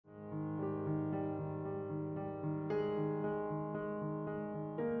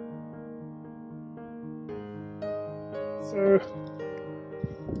So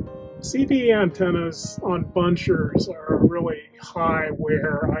CD antennas on bunchers are a really high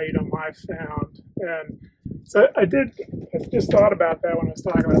wear item I've found. And so I just thought about that when I was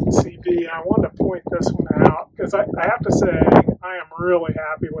talking about the CD. I wanted to point this one out because I have to say I am really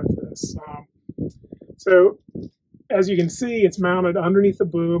happy with this. So as you can see, it's mounted underneath the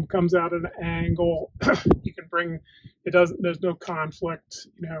boom, comes out at an angle. You can bring, there's no conflict,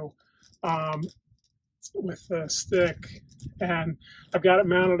 with the stick. And I've got it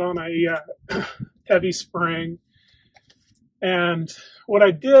mounted on a heavy spring. And what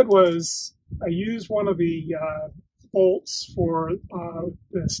I did was I used one of the bolts for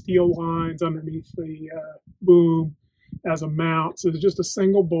the steel lines underneath the boom as a mount. So it's just a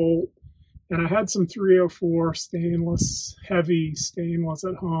single bolt. And I had some 304 stainless, heavy stainless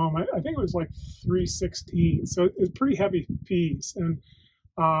at home. I think it was like 316. So it's a pretty heavy piece. And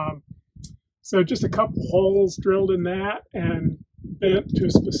so just a couple holes drilled in that and bent to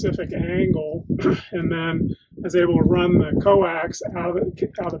a specific angle. And then I was able to run the coax out of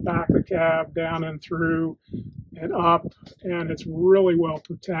the back of the cab, down and through and up. And it's really well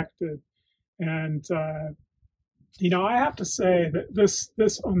protected. And I have to say that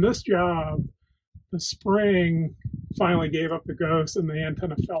this on this job, the spring finally gave up the ghost and the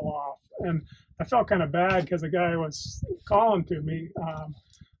antenna fell off. And I felt kind of bad because the guy was calling to me,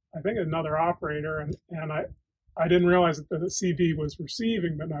 I think another operator, and I didn't realize that the CD was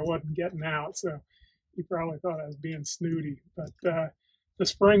receiving, but I wasn't getting out. So he probably thought I was being snooty. But the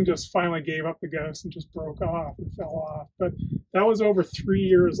spring just finally gave up the ghost and just broke off and fell off. But that was over 3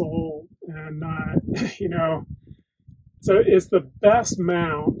 years old. And, so it's the best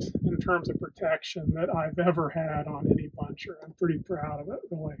mount in terms of protection that I've ever had on any buncher. I'm pretty proud of it,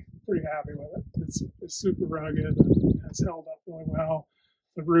 really, pretty happy with it. It's super rugged and it's held up really well.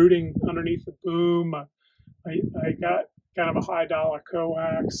 The routing underneath the boom, I got kind of a high dollar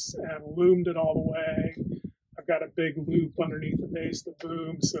coax and loomed it all the way. I've got a big loop underneath the base of the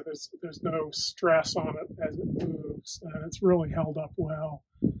boom, so there's no stress on it as it moves, and it's really held up well.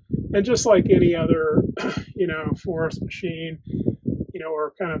 And just like any other, forest machine,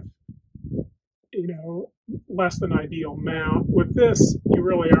 or kind of, less than ideal mount, with this, you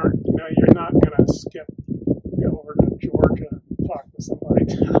really aren't, you're not going to go over to Georgia and talk to somebody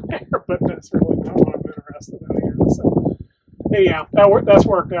down there, but that's really not what I'm interested in here. So, anyhow, that's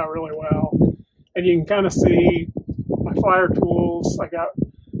worked out really well. And you can kind of see my fire tools. I got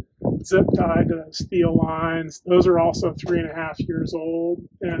zip tied to steel lines. Those are also 3.5 years old.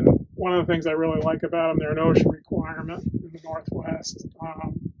 And one of the things I really like about them, they're an OSHA requirement in the Northwest.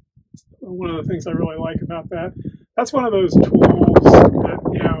 One of the things I really like about that's one of those tools that,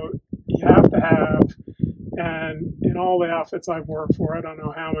 you have to have. And in all the outfits I've worked for, I don't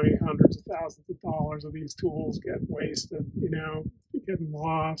know how many hundreds of thousands of dollars of these tools get wasted, getting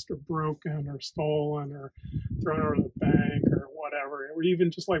lost or broken or stolen or thrown over the bank or whatever, or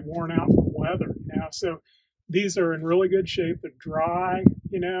even just like worn out from weather, So these are in really good shape. They're dry,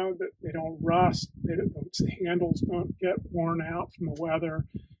 that they don't rust. The handles don't get worn out from the weather,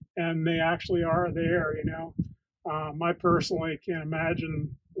 and they actually are there, I personally can't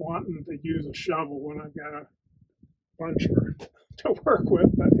imagine wanting to use a shovel when I've got a buncher to work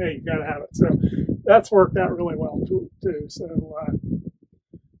with, but hey, you gotta have it. So that's worked out really well too. So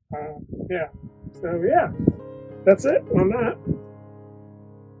yeah, that's it on that.